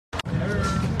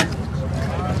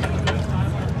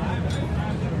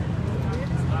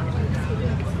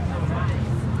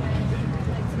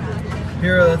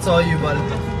Hero, that's all you, buddy.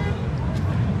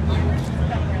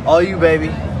 All you, baby.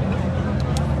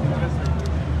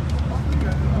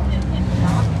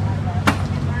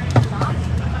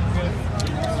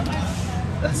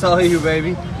 That's all you,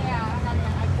 baby.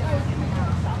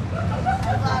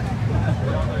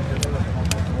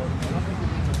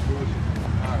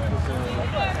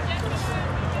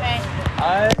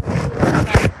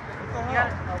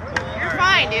 You're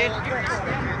fine, dude.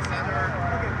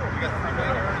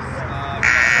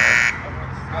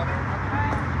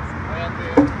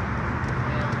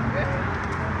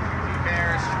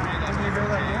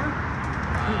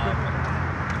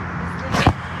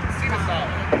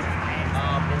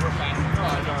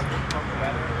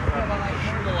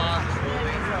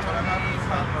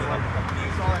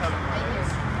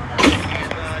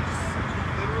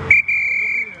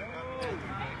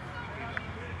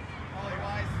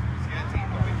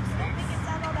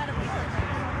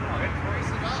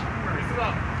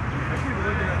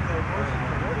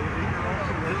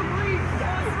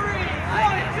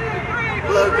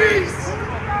 Blue Beast!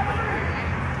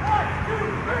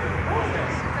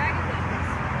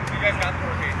 You guys got the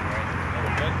location, right?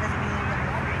 Good?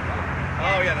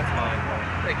 Oh, yeah, that's fine.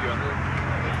 Thank you, Andrew.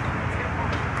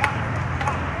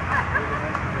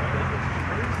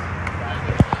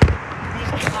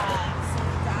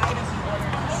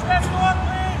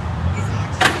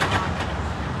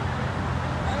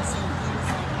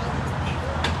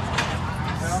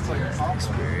 Sounds like an ox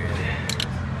period.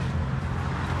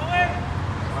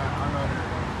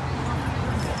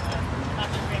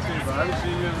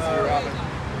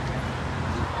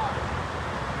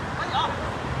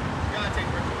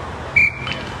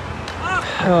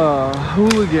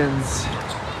 Hooligans.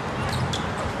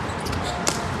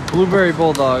 Blueberry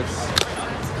Bulldogs.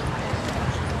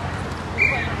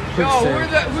 Yo,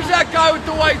 who's that guy with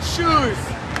the white shoes?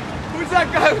 Who's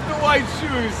that guy with the white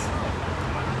shoes?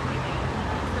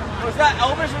 Was that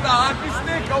Elvis with a hockey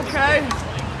stick? Okay.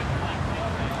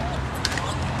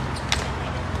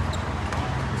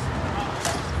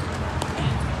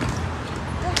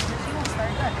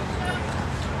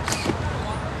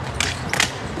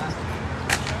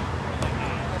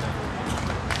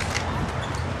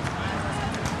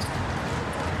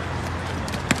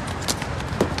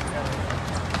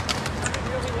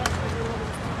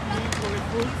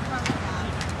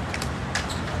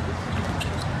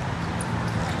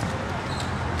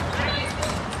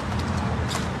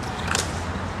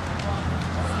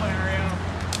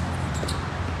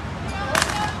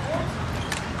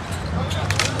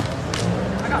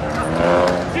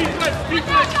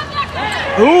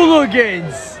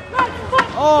 Hooligans!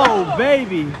 Oh,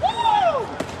 baby.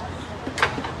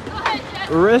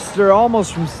 Wrister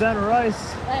almost from center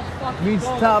ice. Meets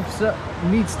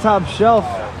top shelf.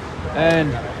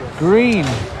 And Green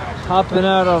hopping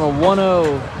out on a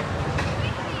 1-0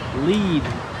 lead.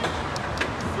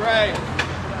 Great.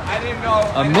 I didn't know.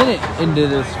 A minute into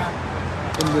this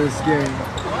game.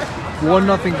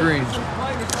 1-0 Green.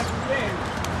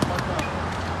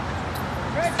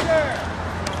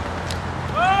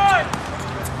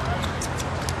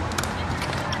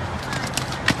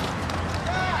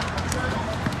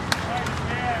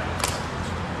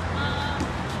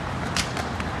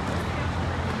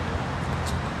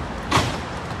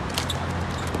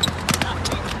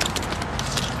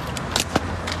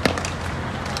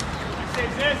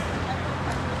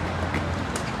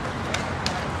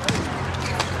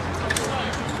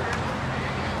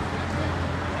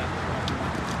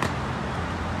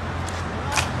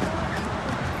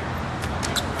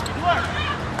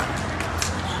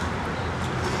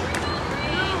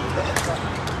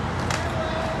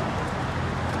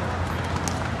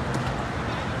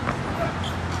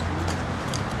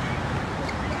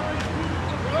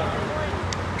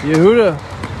 Yehuda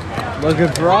looking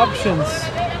for options.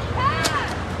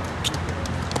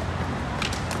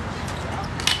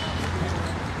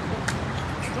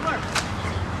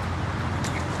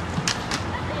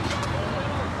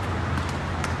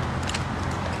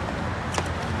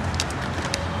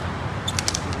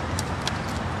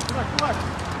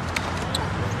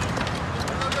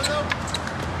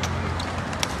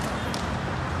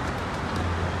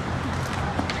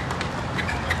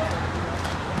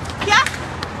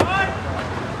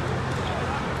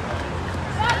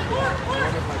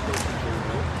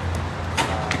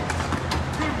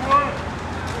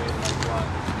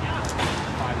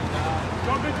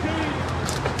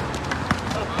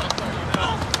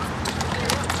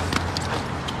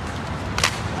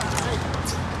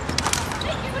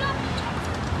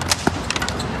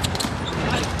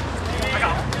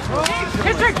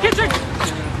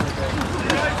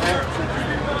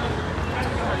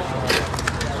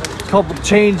 Couple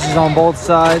changes on both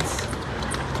sides.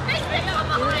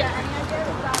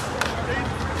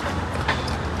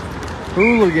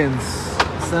 Hooligans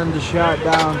send a shot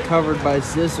down, covered by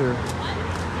Sisser.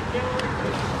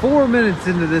 4 minutes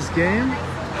into this game.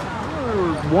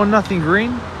 1-0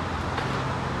 Green.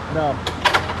 No.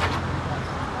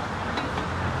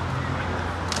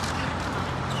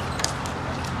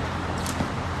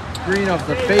 Green off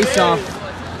the face-off.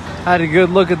 Had a good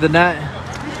look at the net.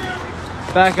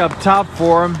 Back up top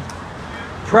for him.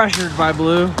 Pressured by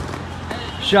Blue.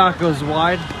 Shot goes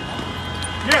wide.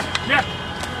 Yeah.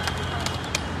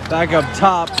 Back up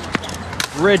top.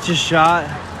 Rich's shot.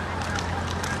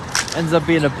 Ends up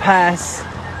being a pass.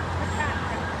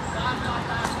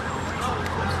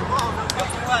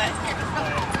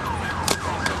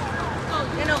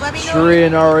 Sheree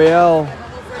and Ariel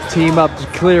team up to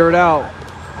clear it out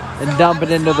and dump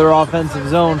it into their offensive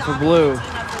zone for Blue.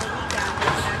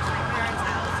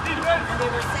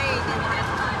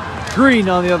 Green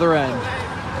on the other end.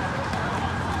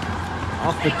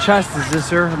 Off the chest is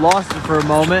Zisser. Lost it for a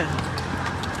moment.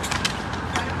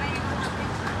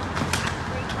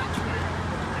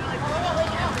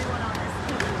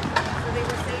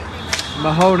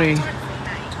 Mahoney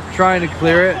trying to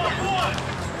clear it.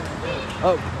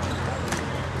 Oh.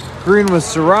 Green was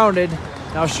surrounded.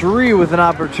 Now Sheree with an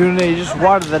opportunity, just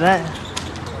wide of the net.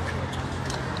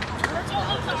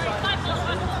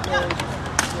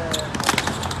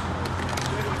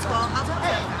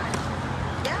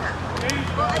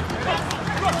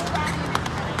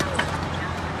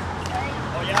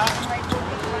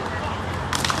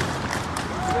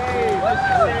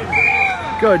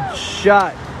 Good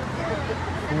shot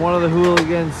from one of the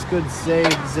Hooligans. Good save,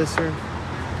 Zisser.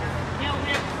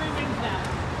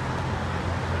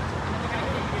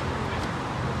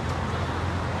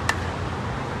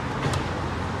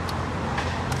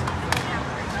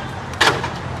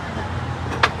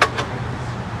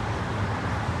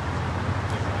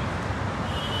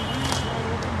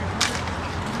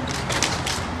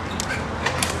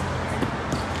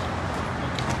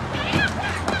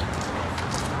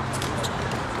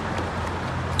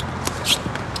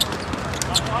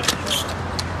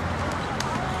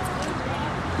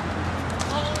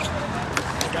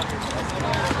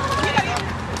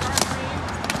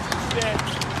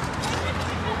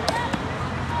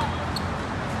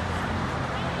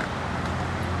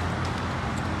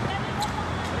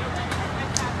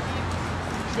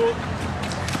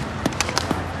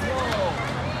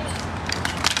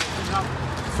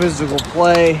 Physical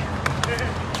play.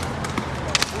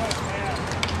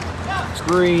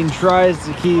 Green tries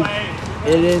to keep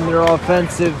it in their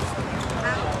offensive.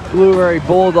 Blueberry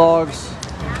Bulldogs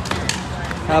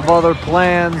have other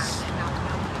plans,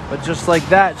 but just like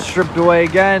that, stripped away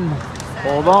again.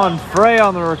 Hold on, Frey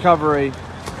on the recovery.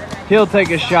 He'll take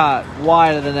a shot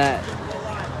wide of the net.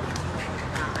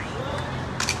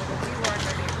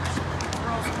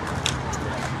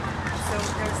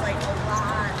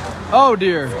 Oh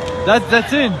dear,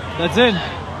 that's in. That's in.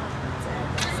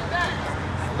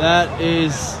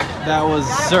 That was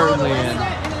certainly in.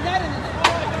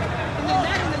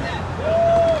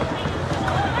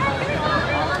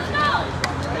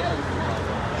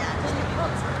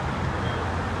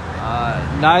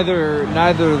 Neither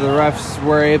of the refs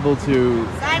were able to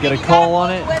get a call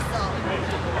on it,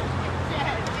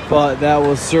 but that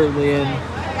was certainly in.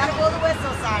 Gotta blow the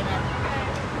whistle, Simon.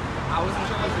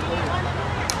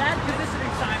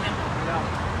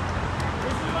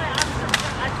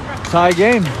 Tie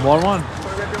game, 1-1.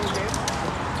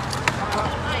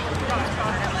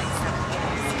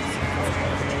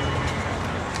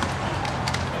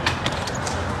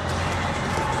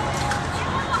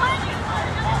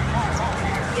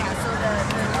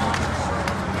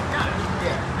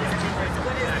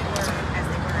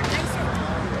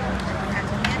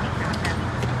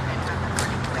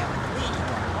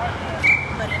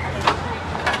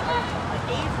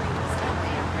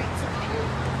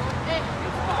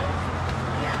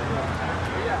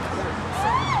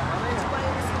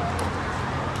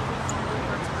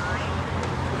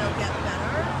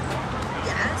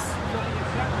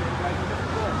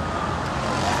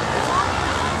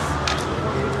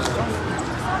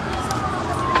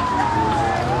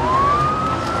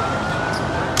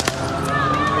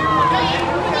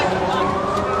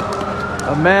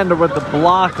 Amanda with the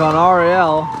block on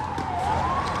Ariel.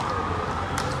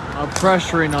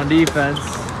 Pressuring on defense.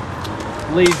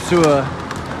 Leads to a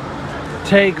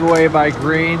takeaway by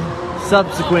Green.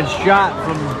 Subsequent shot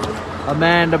from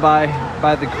Amanda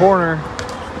by the corner.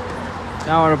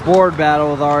 Now in a board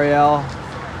battle with Ariel.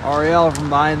 Ariel from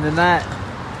behind the net.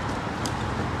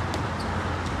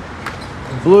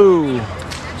 Blue.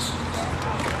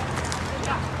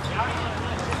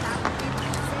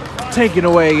 Taken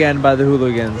away again by the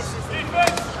Hooligans.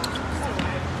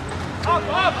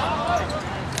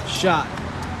 Shot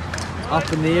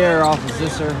up in the air off of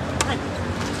Zisser.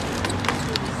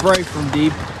 Frey from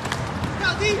deep.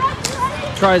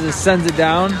 Tries to send it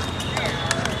down.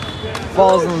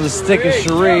 Falls on the stick of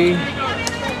Cherie.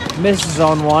 Misses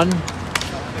on one.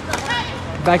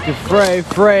 Back to Frey.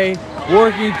 Frey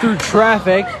working through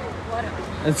traffic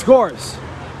and scores.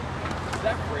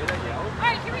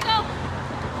 Alright, here we go.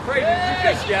 Frey, did you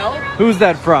just yell? Who's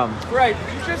that from? Frey,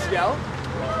 did you just yell?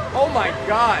 Oh my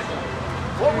god.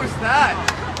 What was that?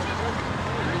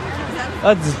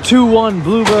 That's a 2-1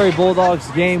 Blueberry Bulldogs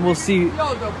game. We'll see.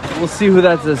 We'll see who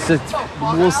that's assist.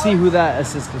 We'll see who that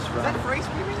assist is from.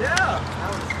 Yeah.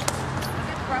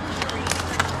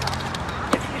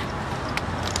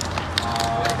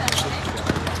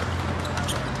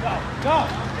 Go!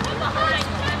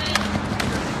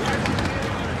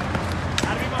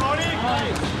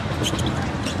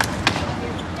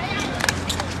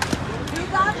 You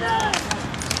got this.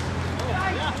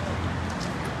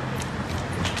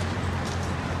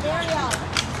 Ariel.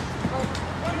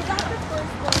 You got the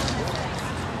first goal in this race.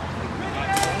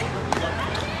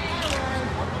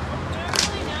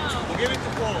 We'll give it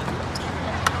to Cole.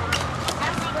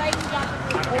 That's right, you got the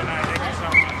first goal. Thank you so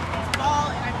much. Ball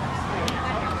and I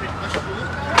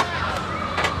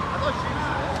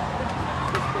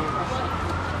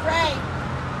Ray,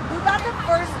 who got the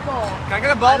first goal? Can I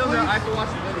get a ball, please? I have to watch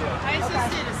the video. I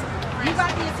assisted. You got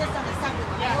the assist on the second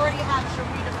one. You already have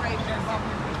Sharita Frazier.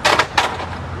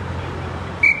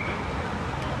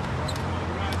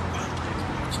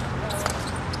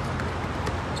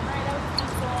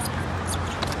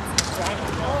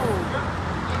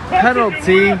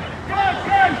 Penalty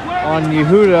on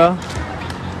Yehuda.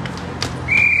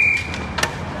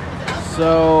 So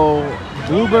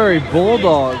Blueberry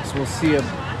Bulldogs will see a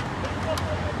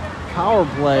power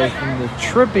play from the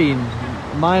tripping,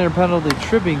 minor penalty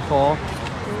tripping call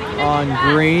on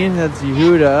green. That's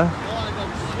Yehuda.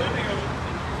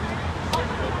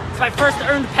 It's my first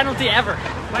earned penalty ever.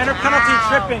 Minor penalty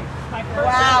tripping.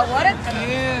 Wow, what a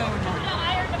tune.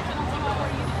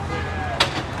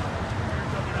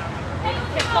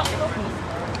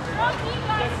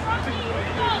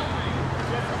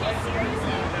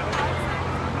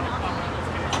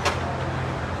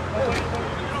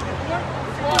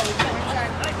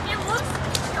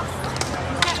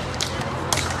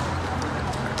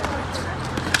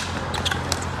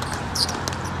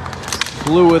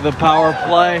 Blue with a power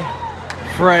play.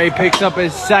 Frey picks up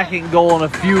his second goal in a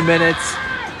few minutes,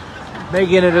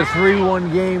 making it a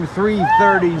 3-1 game.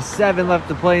 3:37 left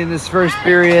to play in this first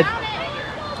period,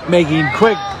 making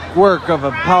quick work of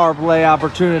a power play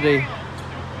opportunity.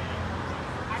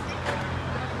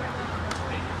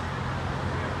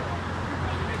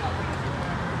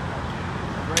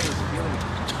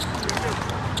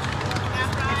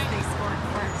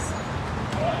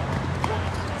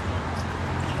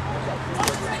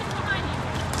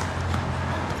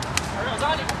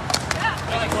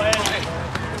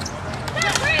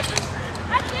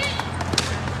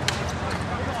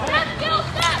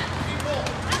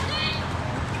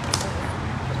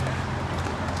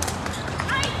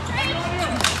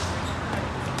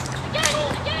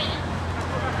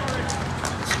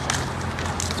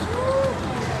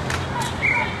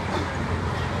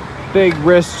 Big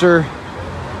wrister.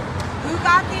 Who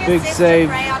got the Big assist save.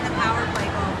 to Ray on the power play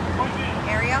goal?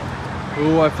 Ariel?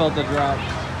 Ooh, I felt the drop.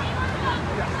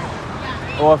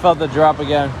 Oh, I felt the drop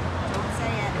again. Don't say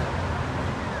it.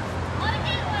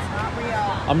 It's not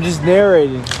real. I'm just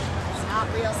narrating. It's not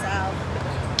real, Sal.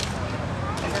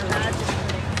 You're imagining.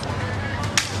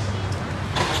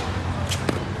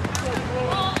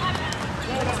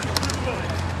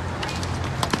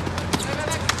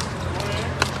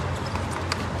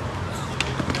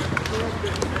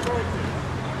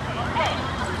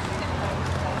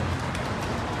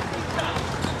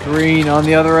 Green on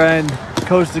the other end,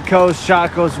 coast to coast,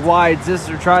 shot goes wide.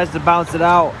 Zisser tries to bounce it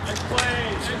out,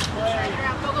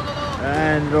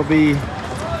 and it'll be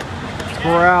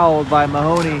corralled by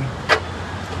Mahoney.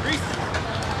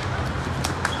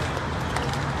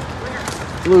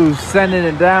 Blue sending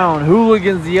it down.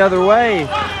 Hooligans the other way,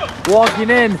 walking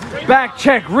in, back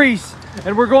check Reese,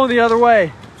 and we're going the other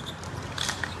way.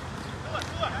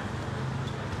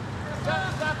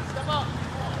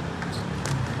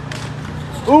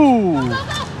 Ooh!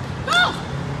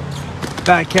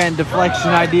 Backhand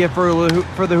deflection idea for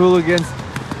the Hooligans.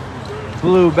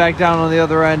 Blue back down on the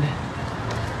other end.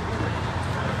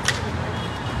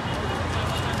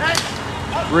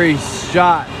 Reese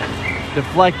shot.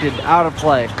 deflected, out of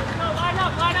play. Line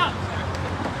up, line up.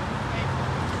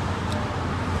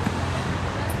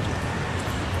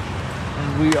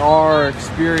 And we are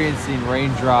experiencing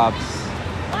raindrops.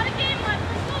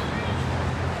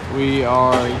 We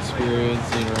are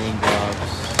experiencing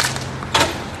raindrops.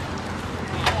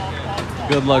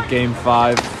 Good luck, Game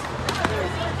 5.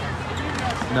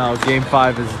 No, Game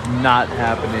 5 is not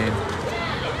happening.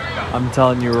 I'm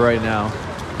telling you right now.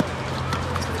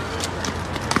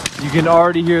 You can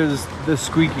already hear the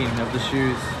squeaking of the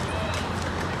shoes.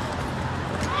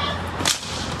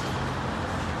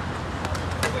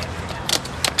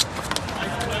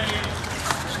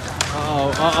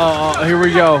 Uh-oh, here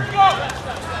we go.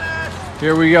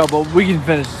 Here we go, but we can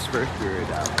finish this first period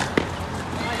out.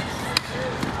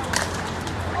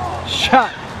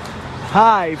 Shot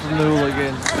high from the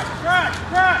Hooligans.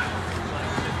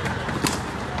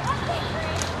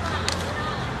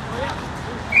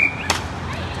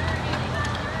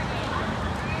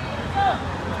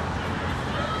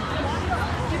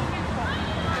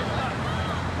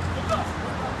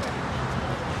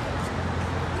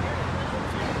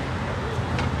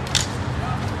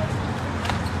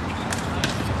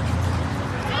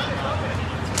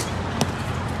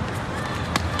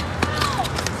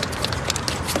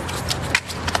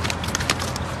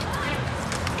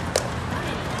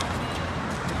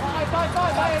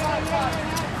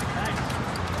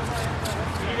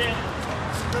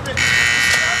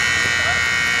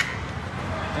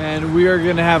 And we are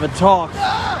going to have a talk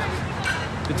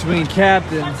between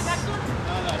captains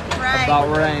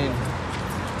about rain.